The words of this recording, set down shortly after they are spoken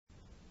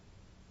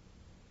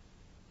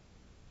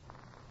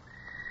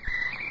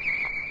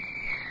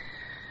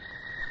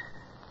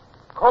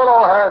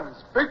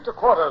Retreat to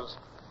quarters.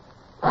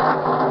 Run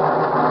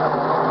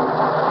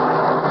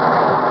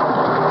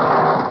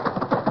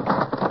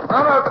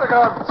out the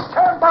guns.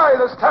 Stand by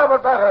the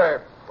starboard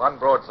battery. One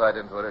broadside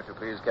into it, if you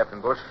please, Captain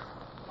Bush.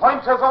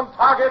 Pointers on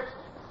target.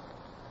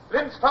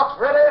 Linstocks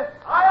ready.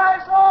 Aye, aye,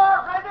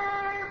 sir.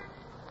 Ready.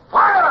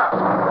 Fire!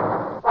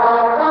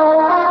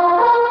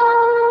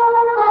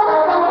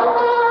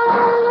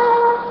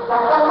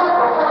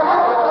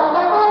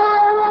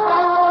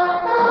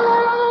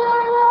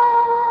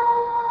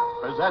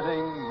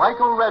 Presenting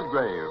Michael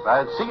Redgrave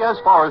as C.S.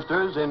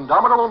 Forrester's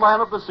Indomitable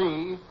Man of the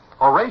Sea,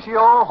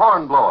 Horatio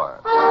Hornblower.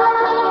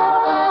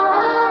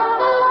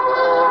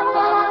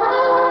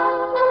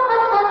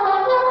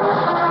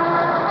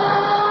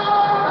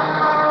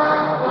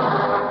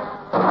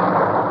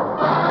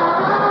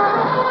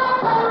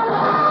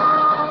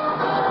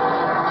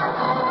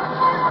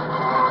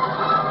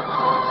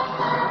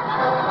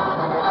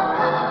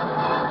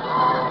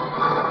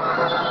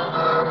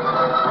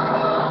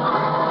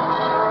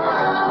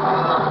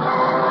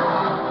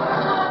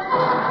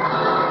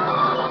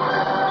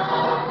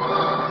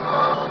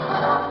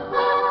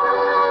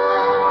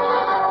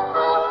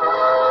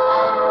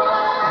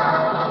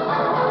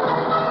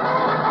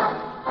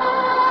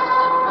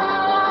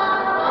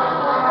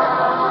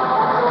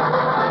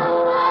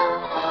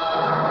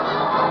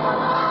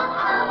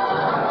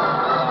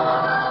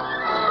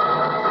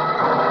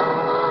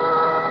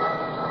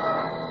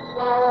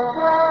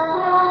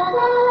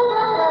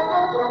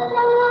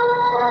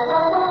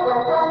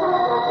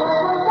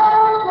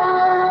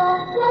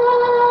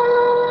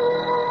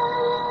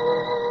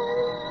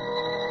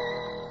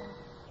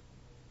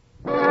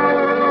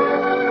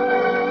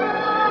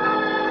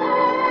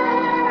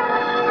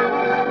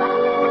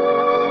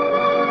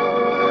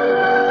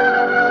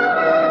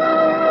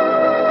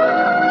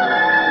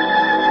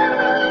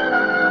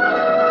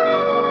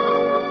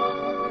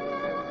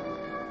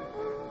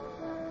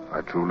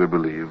 I truly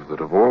believe that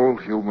of all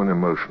human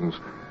emotions,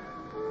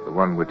 the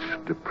one which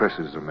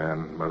depresses a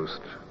man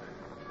most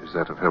is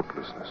that of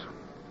helplessness.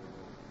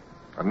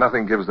 And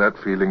nothing gives that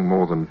feeling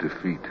more than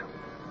defeat.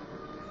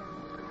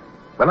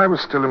 When I was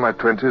still in my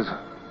 20s,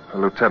 a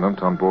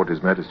lieutenant on board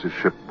His Majesty's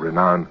ship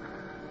Renown,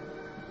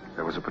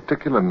 there was a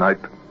particular night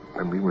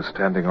when we were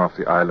standing off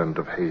the island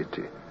of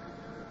Haiti.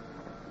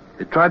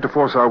 He tried to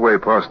force our way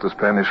past the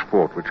Spanish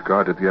fort which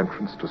guarded the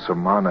entrance to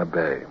Samana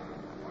Bay.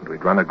 And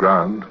we'd run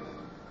aground.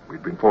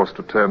 We'd been forced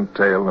to turn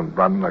tail and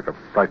run like a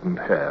frightened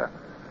hare.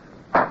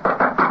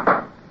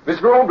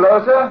 Mr.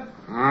 Hornblower, sir?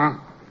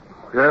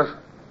 Yes?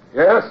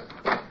 Yes?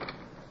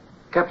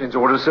 Captain's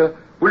orders, sir.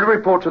 Will you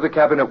report to the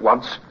cabin at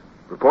once?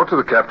 Report to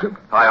the captain?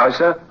 Aye, aye,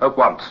 sir. At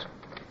once.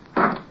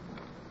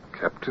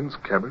 Captain's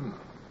cabin?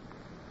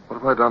 What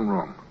have I done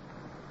wrong?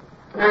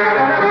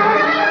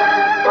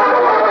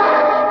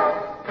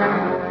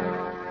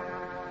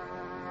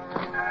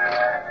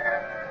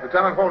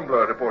 Lieutenant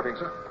Hornblower reporting,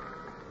 sir.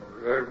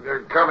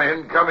 Come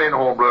in,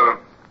 Hornblower.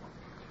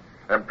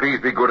 And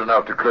please be good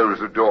enough to close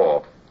the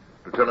door.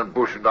 Lieutenant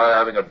Bush and I are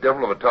having a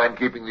devil of a time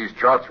keeping these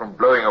charts from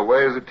blowing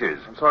away as it is.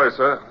 I'm sorry,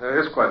 sir. There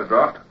is quite a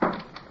draft.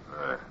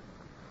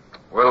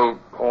 Well,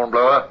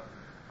 Hornblower,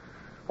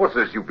 what's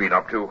this you've been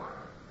up to?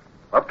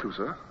 Up to,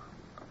 sir?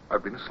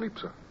 I've been asleep,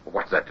 sir.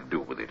 What's that to do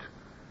with it?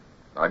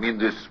 I mean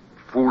this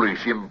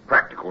foolish,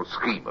 impractical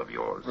scheme of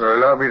yours. Well,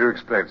 allow me to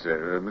explain,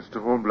 sir.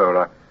 Mr.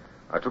 Hornblower,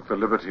 I took the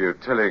liberty of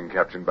telling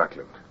Captain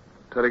Buckland.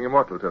 Telling him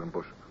what, Lieutenant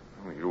Bush?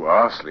 Oh, you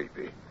are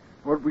sleepy.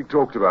 What we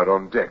talked about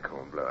on deck,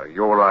 Hornblower,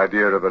 your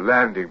idea of a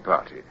landing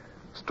party,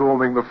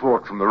 storming the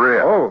fort from the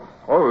rear.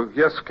 Oh,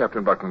 yes,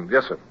 Captain Buckland.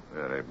 Yes, sir.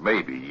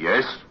 Maybe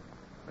yes,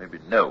 maybe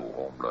no,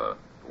 Hornblower.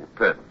 It all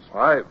depends.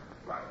 I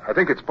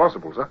think it's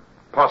possible, sir.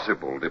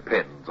 Possible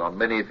depends on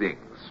many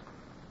things.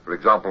 For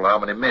example, how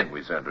many men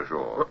we send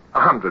ashore.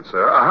 100,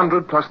 sir.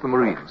 100 plus the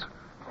Marines.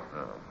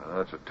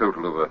 That's a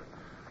total of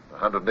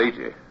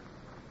 180.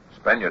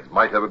 Spaniards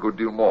might have a good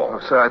deal more. Oh,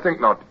 sir, I think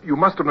not. You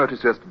must have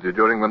noticed yesterday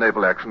during the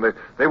naval action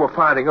they were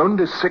firing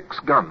only 6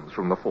 guns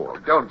from the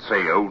fort. Don't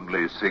say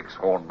only 6,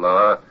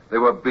 Hornblower. They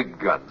were big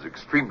guns,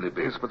 extremely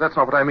big. Yes, but that's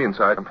not what I mean,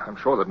 sir. I'm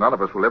sure that none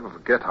of us will ever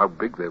forget how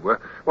big they were.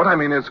 What I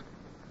mean is,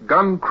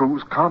 gun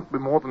crews can't be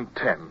more than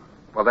 10.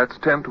 Well, that's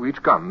 10 to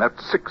each gun.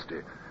 That's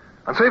 60.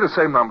 And say the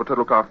same number to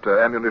look after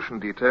ammunition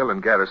detail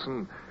and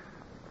garrison.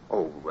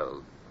 Oh,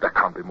 well, there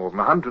can't be more than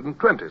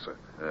 120, sir.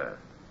 Yeah,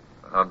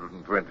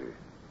 120.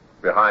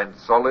 Behind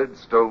solid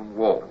stone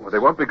walls. Well, they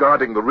won't be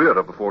guarding the rear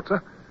of the fort,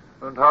 sir.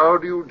 And how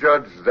do you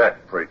judge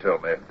that, pray tell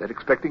me? They're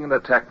expecting an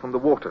attack from the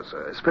water,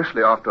 sir,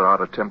 especially after our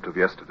attempt of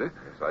yesterday.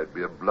 Yes, I'd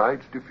be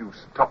obliged if you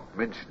stopped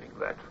mentioning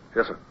that.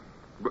 Yes, sir.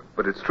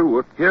 But it's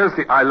true. Here's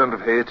the island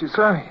of Haiti,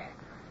 sir.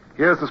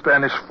 Here's the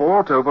Spanish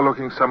fort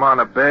overlooking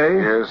Samana Bay.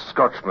 Here's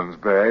Scotchman's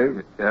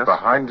Bay. Yes.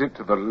 Behind it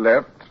to the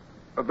left.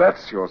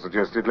 That's your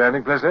suggested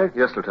landing place, eh?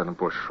 Yes, Lieutenant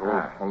Bush.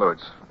 Although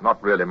it's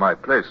not really my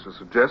place to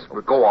suggest.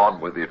 But go on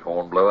with it,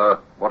 Hornblower.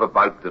 What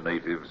about the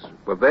natives?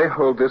 Well, they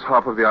hold this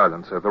half of the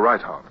island, sir, the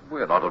right half.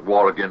 We're not at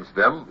war against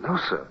them. No,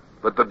 sir.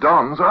 But the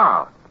Dons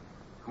are.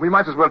 We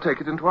might as well take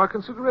it into our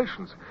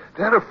considerations.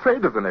 They're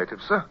afraid of the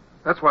natives, sir.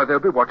 That's why they'll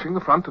be watching the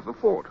front of the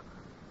fort.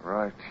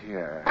 Right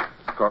here,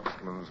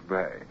 Scotsman's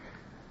Bay.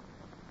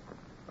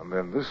 And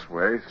then this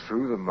way,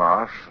 through the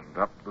marsh and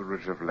up the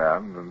ridge of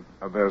land,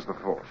 and there's the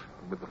fort.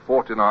 With the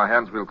fort in our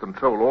hands, we'll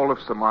control all of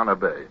Samana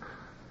Bay.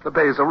 The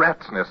bay is a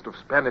rat's nest of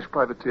Spanish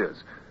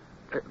privateers.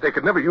 They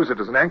could never use it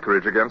as an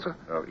anchorage against us.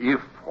 Now, if,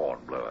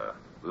 Hornblower.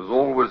 There's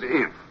always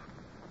if.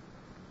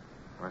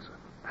 Why,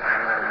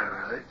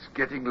 sir? It's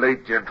getting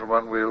late,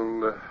 gentlemen.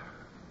 We'll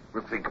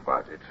think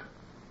about it.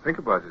 Think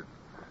about it.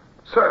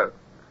 Sir.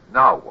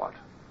 Now what?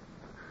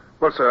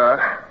 Well,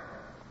 sir,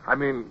 I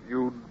mean,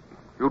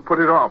 you'd put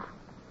it off.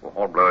 Well,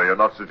 Hornblower, you're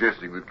not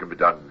suggesting that it can be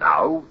done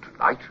now,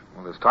 tonight?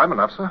 Well, there's time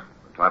enough, sir.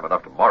 Time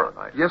enough tomorrow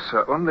night. Yes,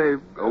 sir, only...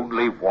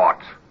 Only what?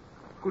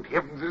 Good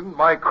heavens, isn't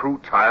my crew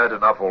tired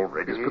enough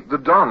already? Yes, but the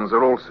Dons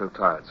are also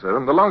tired, sir,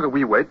 and the longer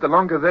we wait, the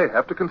longer they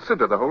have to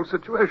consider the whole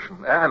situation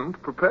and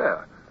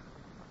prepare.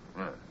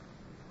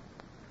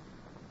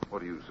 What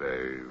do you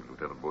say,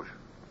 Lieutenant Bush?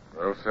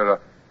 Well, sir,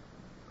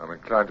 I'm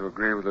inclined to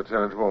agree with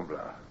Lieutenant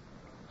Hornblower.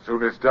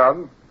 Soon it's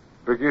done,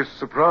 biggest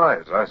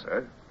surprise, I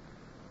say.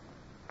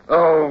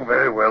 Oh,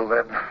 very well,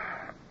 then.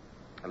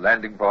 A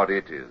landing party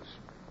it is.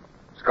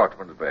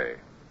 Scotchman's Bay.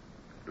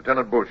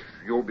 Lieutenant Bush,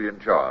 you'll be in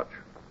charge.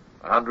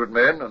 100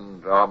 men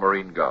and our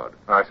Marine Guard.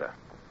 Aye, sir.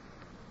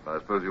 I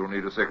suppose you'll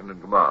need a second in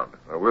command.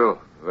 I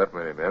will, that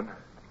many men.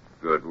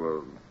 Good,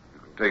 well, you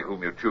can take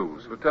whom you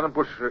choose. Lieutenant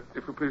Bush,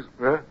 if you please...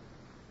 Huh?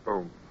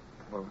 Oh,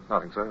 well,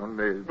 nothing, sir,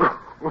 only...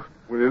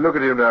 Will you look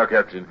at him now,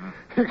 Captain?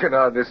 He can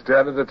hardly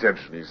stand at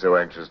attention. He's so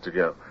anxious to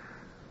go.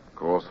 Of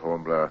course,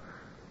 Hornblower.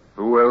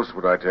 Who else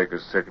would I take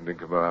as second in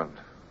command?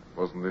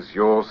 Wasn't this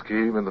your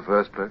scheme in the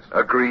first place?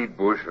 Agreed,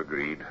 Bush,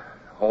 agreed.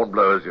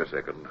 Hornblower's your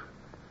second.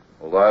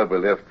 Although I'll be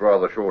left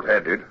rather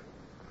short-handed.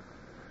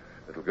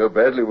 It'll go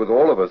badly with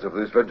all of us if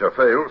this venture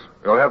fails.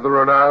 You'll have the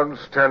Renown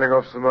standing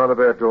off Samana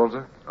Bay at dawn,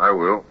 sir? I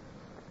will.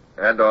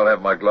 And I'll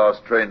have my glass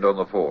trained on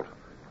the fort.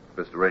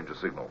 Best arrange a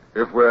signal.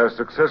 If we're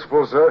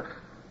successful, sir,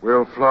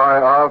 we'll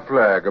fly our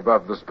flag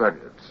above the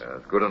Spaniards.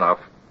 That's good enough.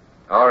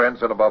 Our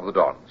ensign above the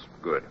Dons.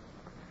 Good.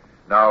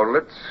 Now,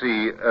 let's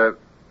see.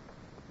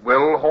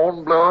 Well,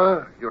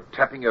 Hornblower, you're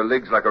tapping your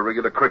legs like a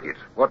regular cricket.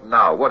 What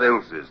now? What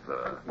else is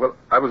there? Well,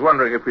 I was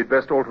wondering if we'd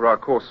best alter our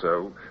course,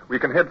 sir. We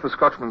can head for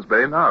Scotchman's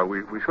Bay now.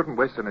 We shouldn't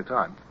waste any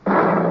time.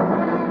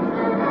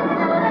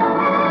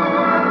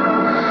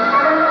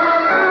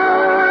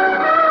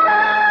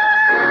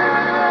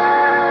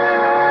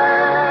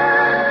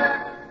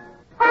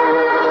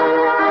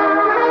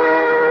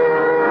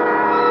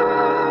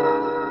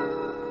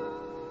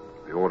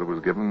 The order was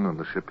given and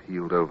the ship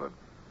heeled over.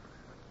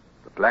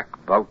 The black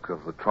bulk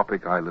of the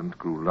tropic island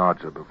grew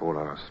larger before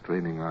our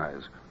straining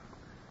eyes.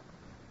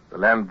 The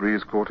land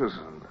breeze caught us,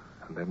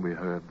 and then we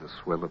heard the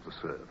swell of the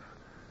surf.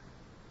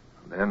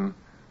 And then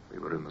we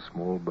were in the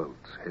small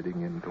boats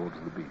heading in towards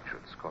the beach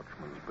at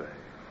Scotchman's Bay.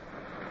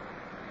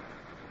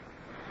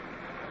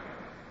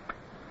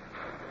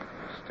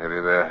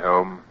 Steady there,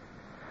 Helm.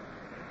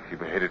 Keep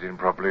her headed in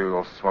properly, or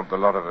you'll swamp the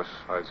lot of us.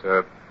 Aye,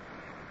 sir.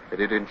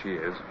 Headed in she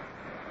is.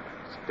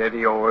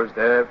 Steady oars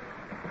there.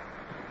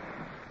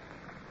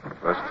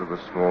 Rest of the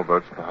small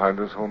boats behind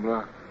us,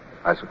 Hornblower?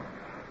 Aye, sir.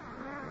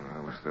 I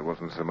wish there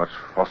wasn't so much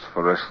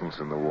phosphorescence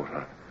in the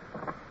water.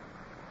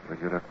 We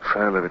get a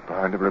trail of it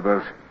behind every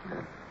boat.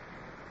 Yeah.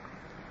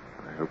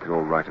 I hope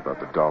you're right about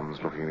the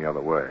Dons looking the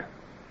other way.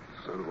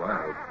 So do I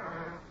hope.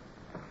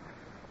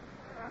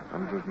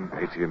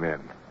 180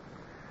 men.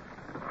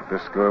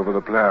 Let's go over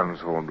the plans,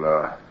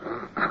 Hornblower.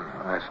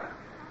 Aye, sir.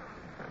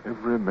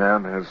 Every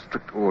man has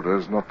strict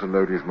orders not to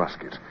load his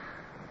musket.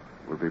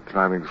 We'll be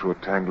climbing through a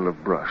tangle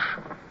of brush.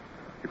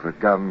 If a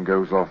gun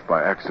goes off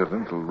by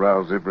accident, it'll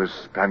rouse every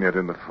Spaniard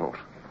in the fort.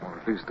 Or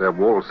at least their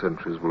wall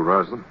sentries will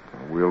rouse them.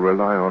 We'll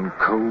rely on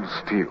cold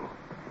steel,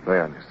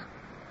 bayonets.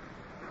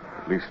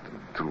 At least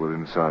until we're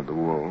inside the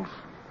walls.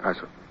 Aye,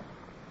 sir.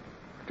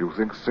 Do you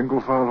think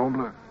single file,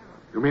 Hornblower?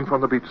 You mean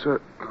from the beach,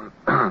 sir?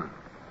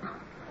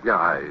 Yeah,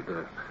 aye.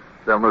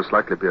 There'll most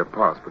likely be a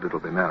path, but it'll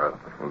be narrow.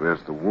 Well,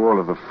 there's the wall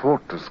of the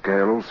fort to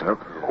scale also.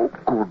 Oh,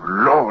 good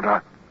Lord,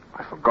 I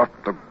forgot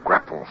the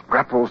grapples.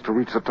 Grapples to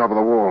reach the top of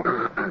the wall.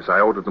 Yes, I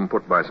ordered them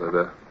put by,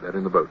 sir. They're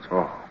in the boats.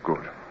 Oh,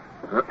 good.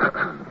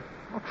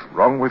 What's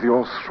wrong with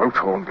your throat,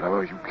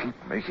 Hornblower? You keep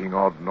making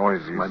odd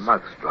noises. My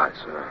mouth's dry,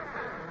 sir.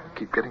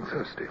 Keep getting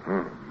thirsty.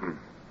 Mm-hmm.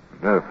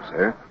 Nervous,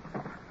 eh?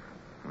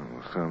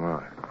 Oh, so am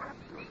I.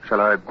 Shall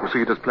I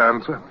proceed as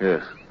planned, sir?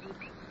 Yes.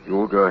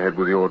 You'll go ahead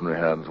with the ordinary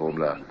hands,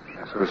 Hornblower.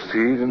 Yes, sir.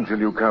 Proceed until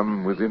you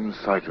come within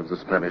sight of the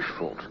Spanish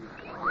fort.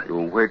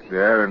 You'll wait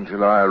there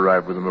until I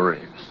arrive with the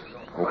Marines.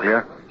 All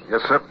clear?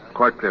 Yes, sir.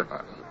 Quite clear.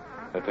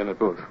 Lieutenant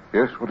Bush,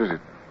 Yes, what is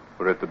it?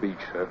 we're at the beach,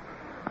 sir.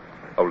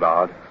 Oh,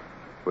 lad,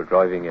 we're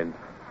driving in.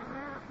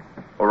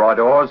 All right,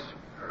 oars.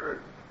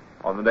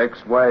 On the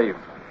next wave.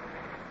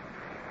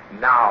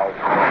 Now.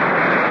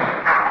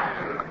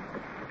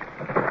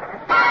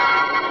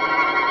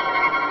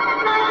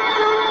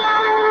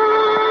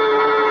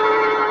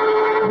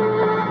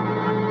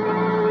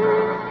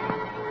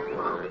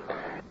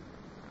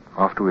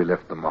 After we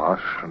left the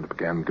marsh and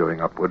began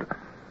going upward,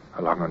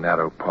 along a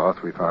narrow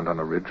path we found on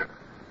a ridge.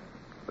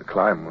 The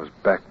climb was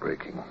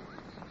backbreaking.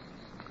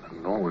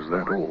 And nor was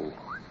that all.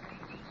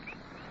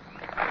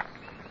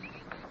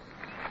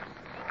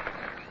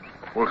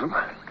 Wilson,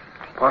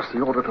 pass the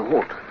order to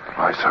halt.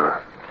 Aye,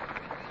 sir.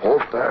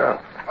 Halt there.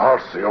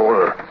 Pass the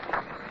order.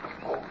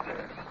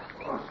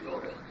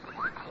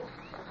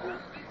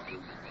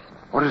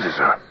 What is it,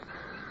 sir?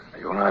 Are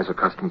your eyes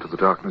accustomed to the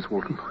darkness,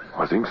 Walton?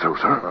 I think so,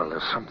 sir. Well,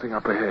 there's something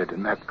up ahead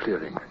in that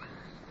clearing.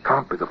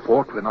 Can't be the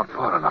fort. We're not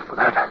far enough for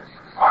that.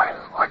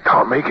 I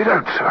can't make it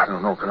out, sir. No,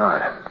 nor can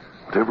I.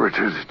 Whatever it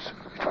is, it's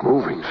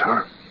moving,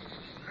 sir.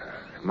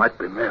 It might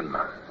be men.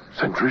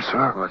 Sentries,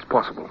 sir? Well, it's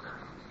possible.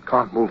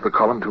 Can't move the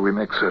column till we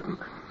make certain.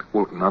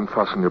 Walton,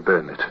 unfasten your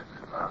bayonet.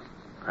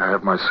 I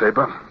have my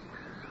saber.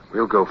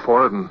 We'll go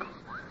forward and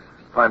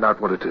find out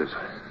what it is.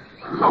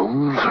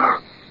 Alone, sir?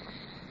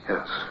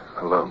 Yes,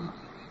 alone.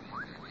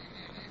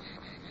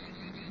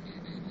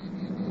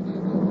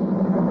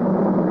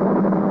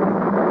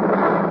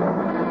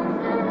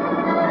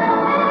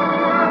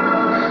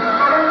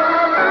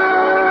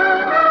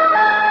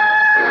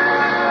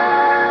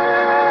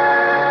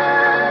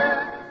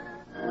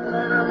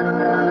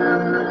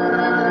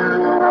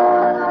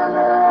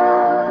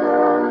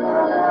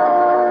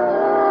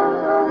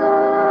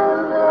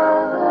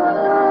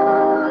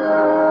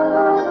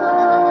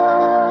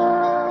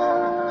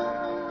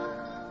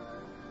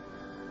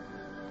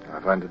 I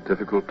find it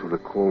difficult to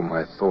recall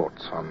my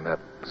thoughts on that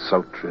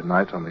sultry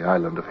night on the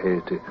island of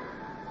Haiti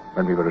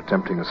when we were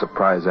attempting a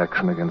surprise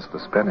action against the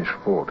Spanish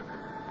fort.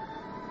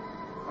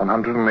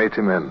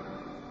 180 men,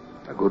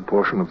 a good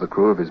portion of the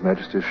crew of His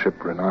Majesty's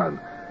ship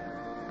Renown,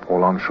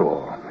 all on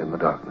shore in the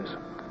darkness.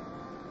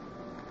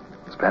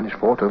 The Spanish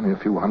fort only a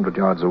few hundred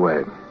yards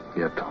away,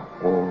 yet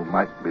all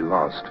might be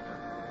lost.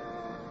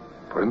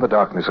 For in the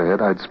darkness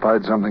ahead I'd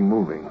spied something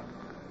moving.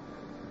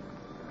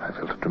 I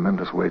felt a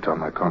tremendous weight on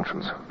my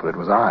conscience, for it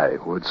was I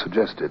who had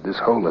suggested this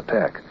whole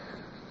attack.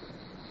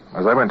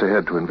 As I went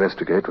ahead to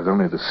investigate with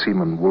only the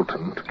seaman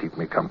Woolton to keep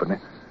me company,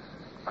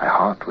 my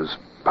heart was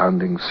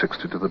pounding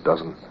 60 to the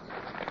dozen.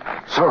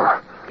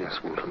 Sir! Yes,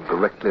 Woolton,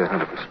 directly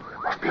ahead of us.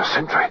 Must be a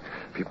sentry.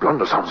 If he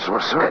blunders on us, sir.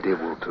 Steady,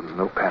 Woolton.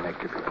 No panic,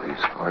 if you please.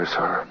 Aye,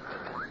 sir.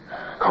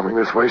 Coming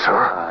this way, sir.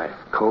 Aye.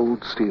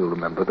 Cold steel,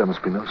 remember. There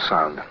must be no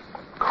sound.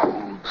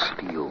 Cold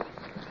steel.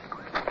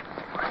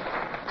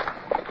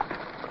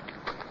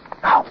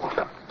 Now,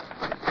 Walter.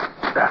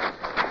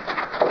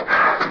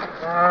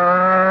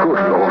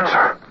 Good Lord,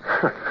 sir.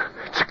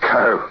 It's a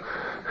cow.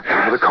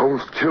 With the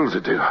cold chills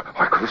it did.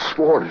 I could have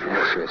sworn it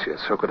was. Yes.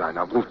 So could I.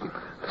 Now, Walton,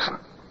 listen.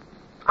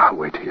 I'll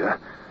wait here.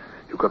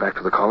 You go back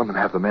to the column and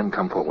have the men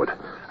come forward.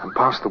 And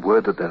pass the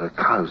word that there are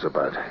cows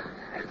about.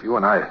 If you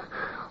and I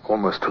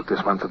almost took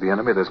this one for the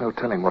enemy, there's no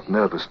telling what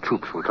nervous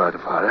troops will try to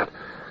fire at.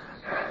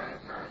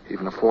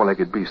 Even a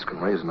four-legged beast can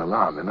raise an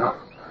alarm, you know.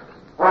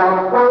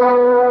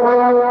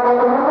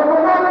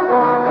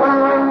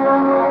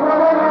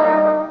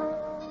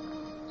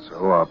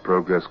 So our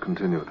progress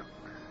continued.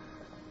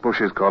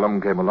 Bush's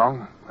column came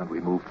along, and we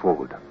moved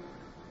forward.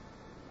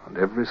 And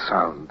every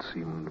sound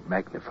seemed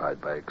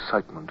magnified by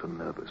excitement and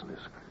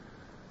nervousness.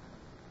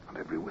 And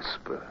every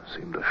whisper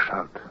seemed a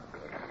shout.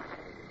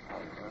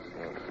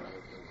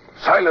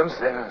 Silence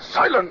there!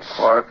 Silence!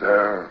 Quiet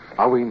there.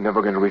 Are we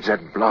never going to reach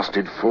that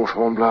blasted Fort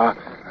Hornblower?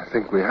 I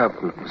think we have,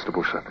 Mr.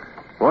 Bush, sir.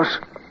 What?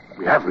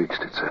 We have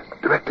reached it, sir.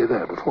 Directly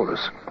there, before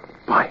us.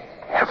 By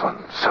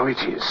heaven, so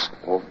it is.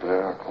 Halt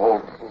there.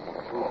 Halt.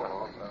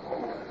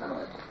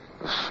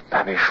 The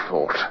Spanish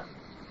fort.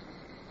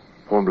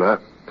 Hornblower,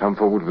 come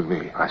forward with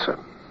me. Aye, sir.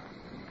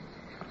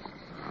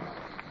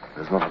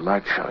 There's not a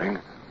light showing.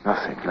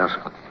 Nothing. No,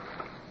 sir.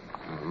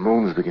 The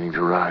moon's beginning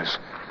to rise.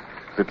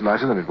 A bit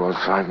lighter than it was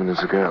 5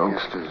 minutes ago.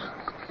 Yes, it is.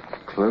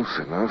 Close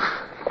enough.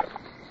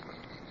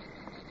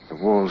 The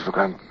walls look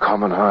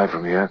uncommon high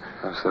from here.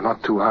 Yes, they're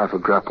not too high for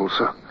grapples,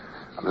 sir.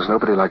 And there's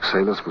nobody like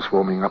sailors for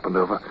swarming up and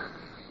over.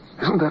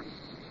 Isn't that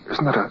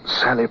a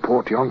sally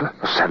port yonder?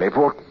 A sally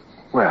port?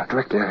 Where?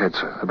 Directly ahead,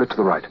 sir. A bit to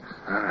the right.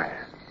 Aye.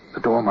 The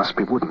door must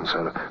be wooden,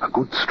 sir. A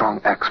good, strong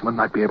axeman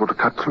might be able to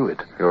cut through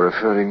it. You're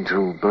referring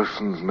to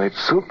Bosun's mate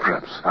Silk,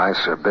 perhaps? Aye,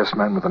 sir. Best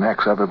man with an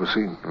axe I've ever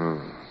seen.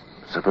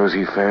 Suppose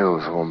he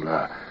fails,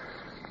 Hornblower.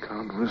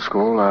 Can't risk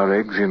all our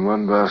eggs in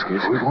one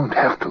basket. We won't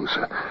have to,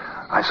 sir.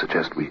 I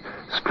suggest we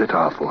split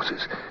our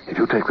forces. If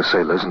you take the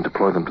sailors and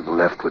deploy them to the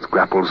left with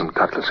grapples and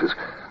cutlasses,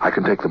 I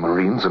can take the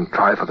Marines and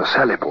try for the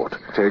sally port.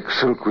 Take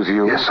Silk with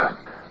you? Yes, sir.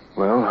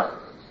 Well,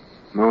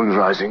 moon's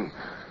rising.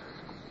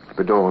 It'll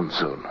be dawn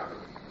soon.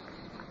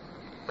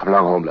 Come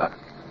along, Hornblower.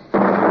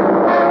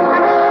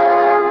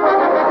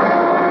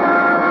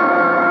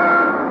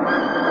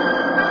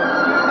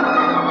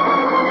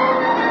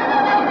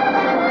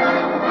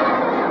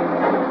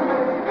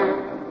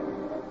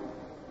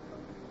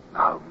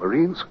 Now,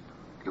 Marines,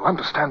 you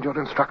understand your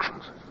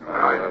instructions.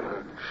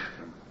 Aye.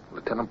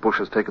 Lieutenant Bush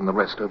has taken the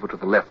rest over to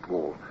the left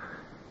wall.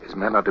 His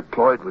men are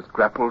deployed with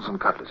grapples and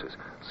cutlasses.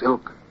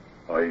 Silk.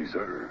 Aye,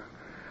 sir.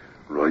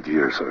 Right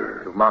here,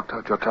 sir. You've marked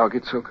out your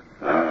target, Silk?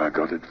 I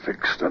got it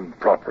fixed and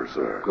proper,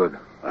 sir. Good.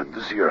 And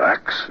this here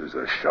axe is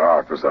as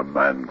sharp as a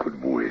man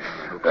could wish.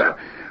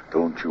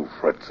 Don't you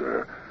fret,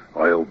 sir.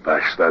 I'll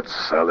bash that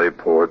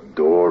Sallyport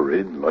door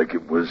in like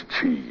it was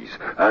cheese,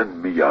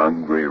 and me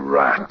hungry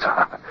rat.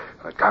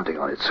 I'm counting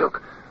on it,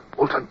 Silk.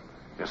 Walton.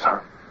 Yes,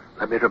 sir.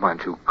 Let me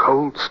remind you,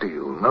 cold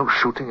steel, no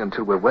shooting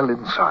until we're well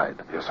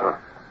inside. Yes, sir.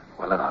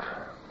 Well enough.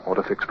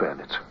 Order fixed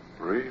bayonets.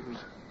 Reams,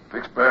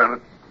 fixed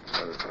bayonet.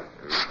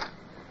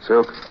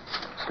 Silk,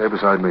 stay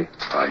beside me.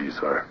 Aye,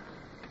 sir.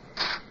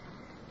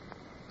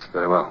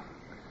 Very well.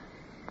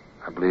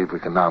 I believe we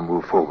can now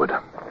move forward.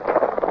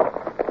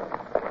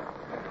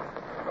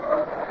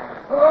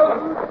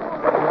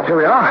 Here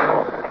we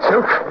are.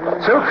 Silk.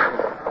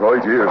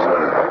 Right here,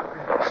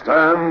 sir.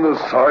 Stand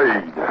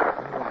aside.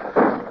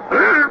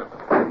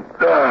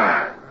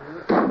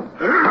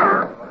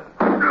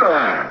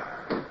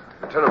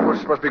 Lieutenant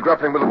Bush must be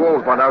grappling with the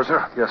walls by now,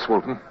 sir. Yes,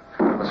 Walton.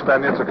 The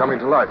Spaniards are coming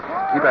to life.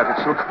 Keep at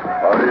it, Silk.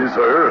 Aye,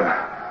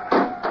 sir.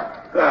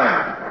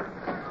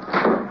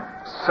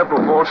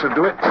 Several more should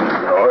do it. I think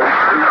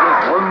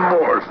just one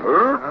more,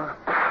 sir.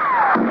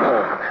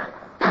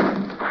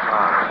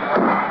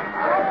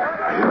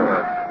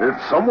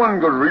 If someone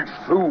could reach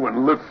through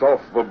and lift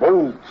off the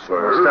bolt,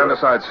 sir. Stand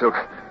aside, Silk.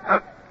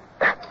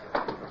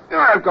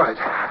 I've got it.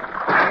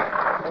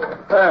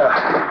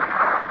 There.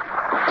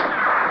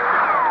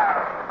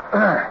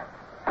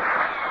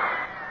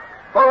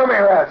 Follow me,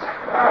 lads.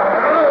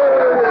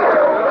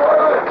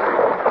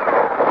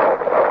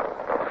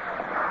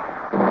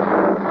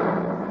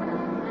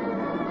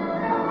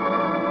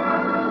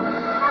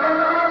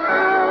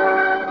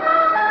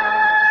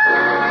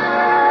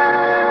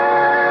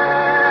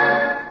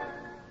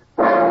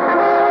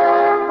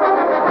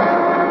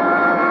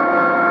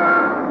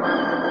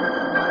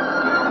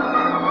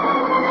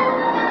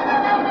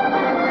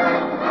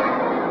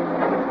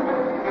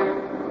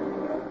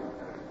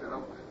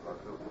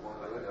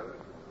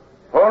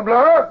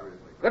 Hornblower?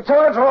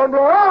 Lieutenant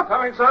Hornblower?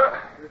 Coming, sir.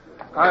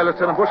 Hi,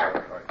 Lieutenant Bush.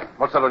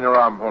 What's that on your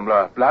arm,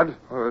 Hornblower? Blood?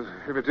 Well,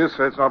 if it is,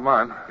 sir, it's not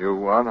mine.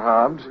 You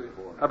unharmed?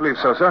 I believe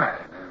so, sir.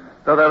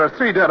 Though there are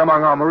 3 dead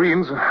among our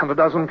Marines and a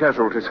dozen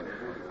casualties.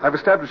 I've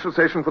established a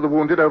station for the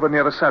wounded over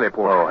near the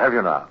Sallyport. Oh, have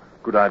you now?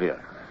 Good idea.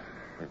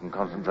 We can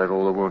concentrate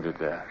all the wounded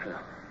there.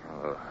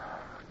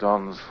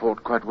 Dons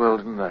fought quite well,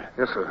 didn't they?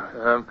 Yes,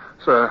 sir.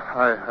 Sir,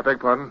 I beg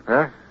pardon.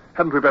 Eh?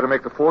 Hadn't we better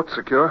make the fort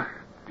secure?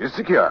 It's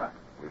secure.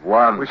 We've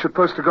won. We should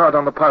post a guard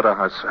on the powder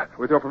house, sir.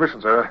 With your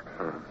permission, sir.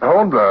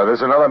 Hornblower,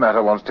 there's another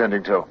matter wants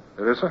tending to.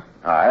 There is, sir?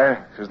 Aye.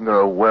 Isn't there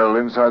a well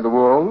inside the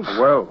walls?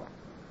 Well,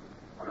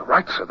 you're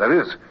right, sir. There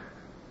is.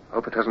 I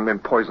hope it hasn't been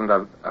poisoned.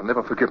 I'll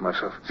never forgive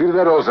myself. See to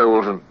that also,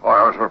 Wilson.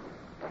 Aye, sir.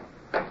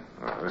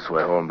 This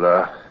way,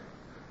 Hornblower.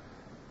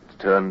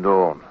 It's turned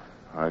dawn.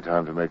 High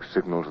time to make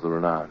signal to the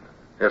Renown.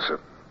 Yes, sir.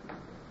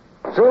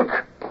 Silk,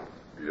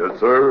 Yes,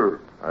 sir.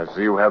 I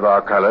see you have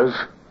our colors.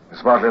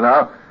 Smartly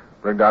now,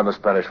 bring down the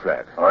Spanish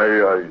flag.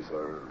 Aye,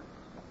 sir.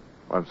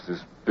 Once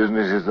this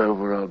business is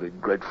over, I'll be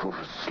grateful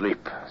for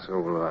sleep. So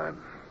will I.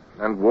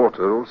 And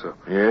water also.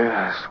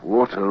 Yes,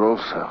 water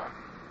also.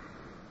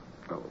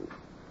 Oh,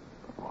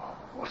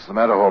 What's the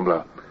matter,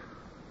 Hornblower?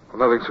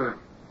 well, nothing, sir.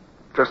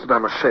 Just that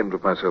I'm ashamed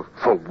of myself.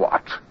 For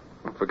what?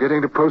 I'm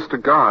forgetting to post a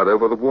guard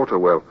over the water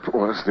well.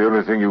 Oh, that's the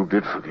only thing you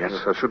did forget.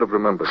 Yes, I should have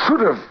remembered.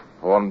 Should have.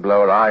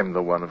 Hornblower, I'm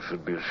the one who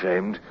should be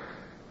ashamed.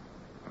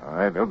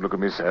 Aye, don't look at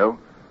me so.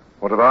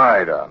 What have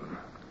I done?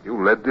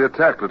 You led the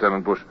attack,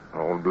 Lieutenant Bush.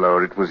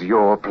 Hornblower, it was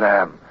your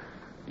plan.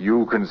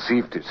 You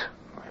conceived it.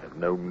 I had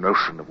no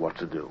notion of what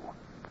to do.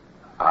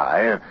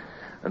 Aye,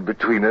 and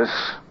between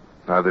us,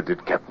 neither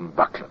did Captain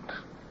Buckland.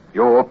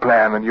 Your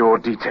plan and your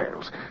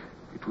details.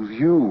 It was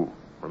you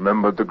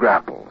remembered the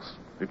grapples.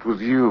 It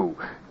was you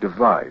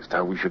devised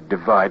how we should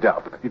divide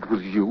up. It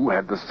was you who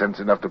had the sense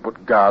enough to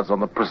put guards on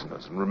the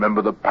prisoners and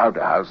remember the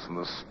powder house and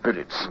the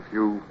spirits.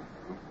 You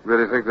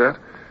really think that?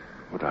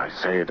 Would I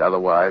say it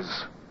otherwise?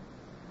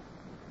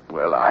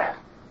 Well, I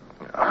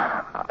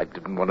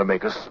didn't want to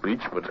make a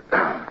speech, but...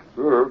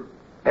 Sir?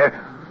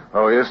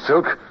 Oh, yes,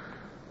 Silk?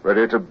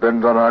 Ready to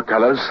bend on our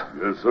colors?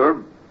 Yes,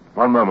 sir.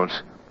 One moment.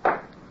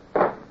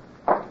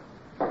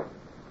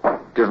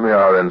 Give me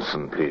our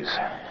ensign, please.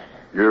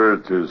 Here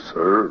it is,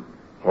 sir.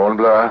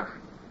 Hornblower?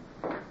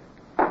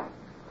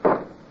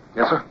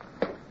 Yes, sir?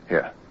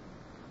 Here.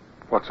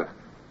 What, sir?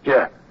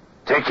 Here.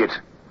 Take it.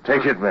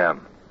 Take it,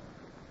 man.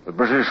 The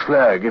British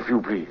flag, if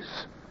you please.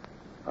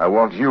 I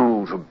want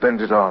you to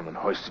bend it on and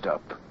hoist it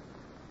up.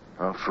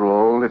 After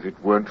all, if it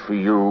weren't for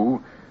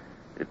you,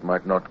 it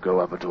might not go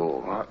up at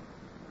all.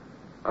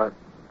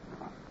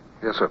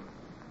 Yes, sir.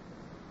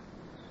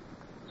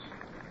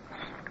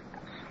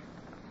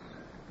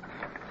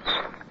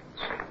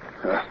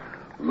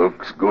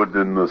 Looks good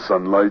in the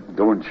sunlight,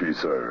 don't she,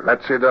 sir?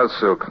 That she does,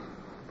 Silk.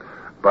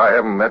 By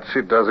heaven, that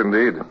she does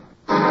indeed.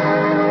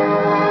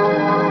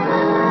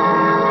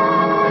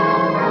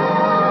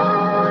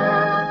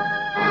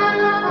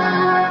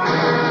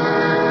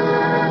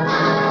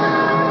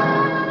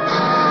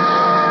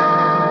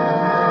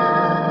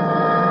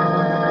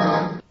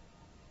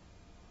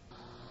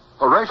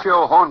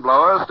 Horatio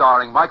Hornblower,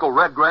 starring Michael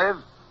Redgrave,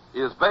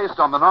 is based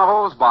on the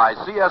novels by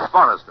C.S.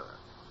 Forrester.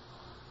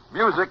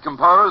 Music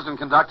composed and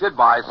conducted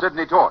by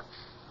Sidney Torch.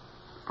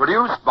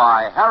 Produced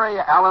by Harry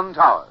Allen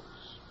Towers.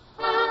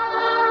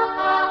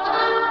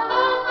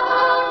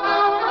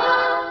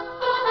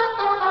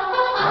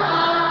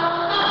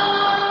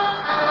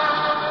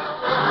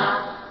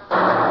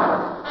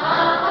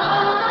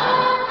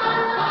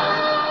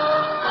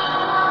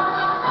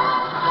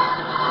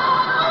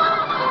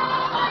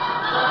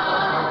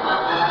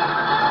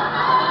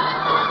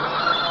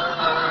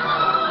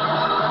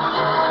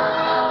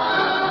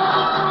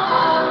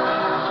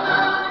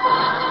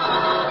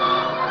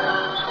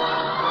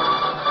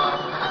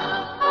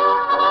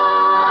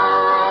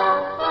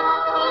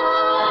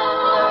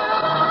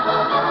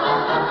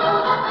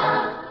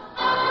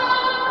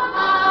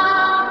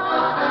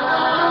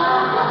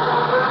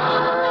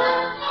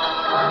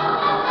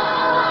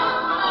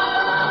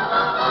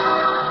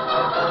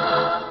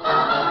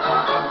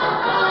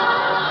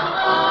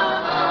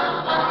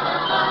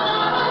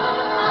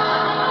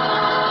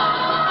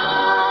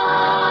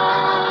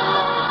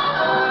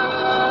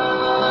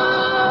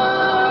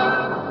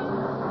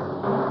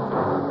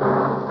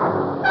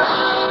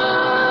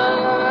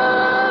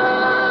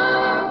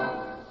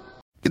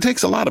 It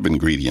takes a lot of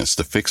ingredients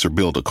to fix or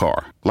build a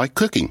car, like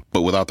cooking,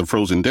 but without the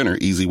frozen dinner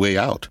easy way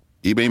out.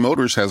 eBay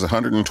Motors has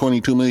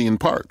 122 million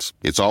parts.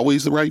 It's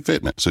always the right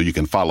fitment, so you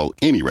can follow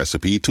any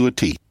recipe to a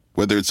T.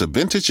 Whether it's a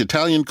vintage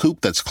Italian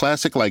coupe that's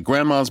classic like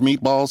Grandma's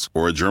meatballs,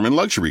 or a German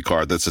luxury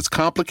car that's as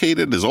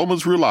complicated as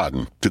Oma's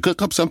rouladen, to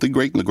cook up something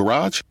great in the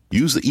garage,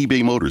 use the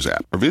eBay Motors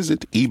app or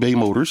visit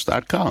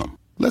ebaymotors.com.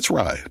 Let's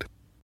ride.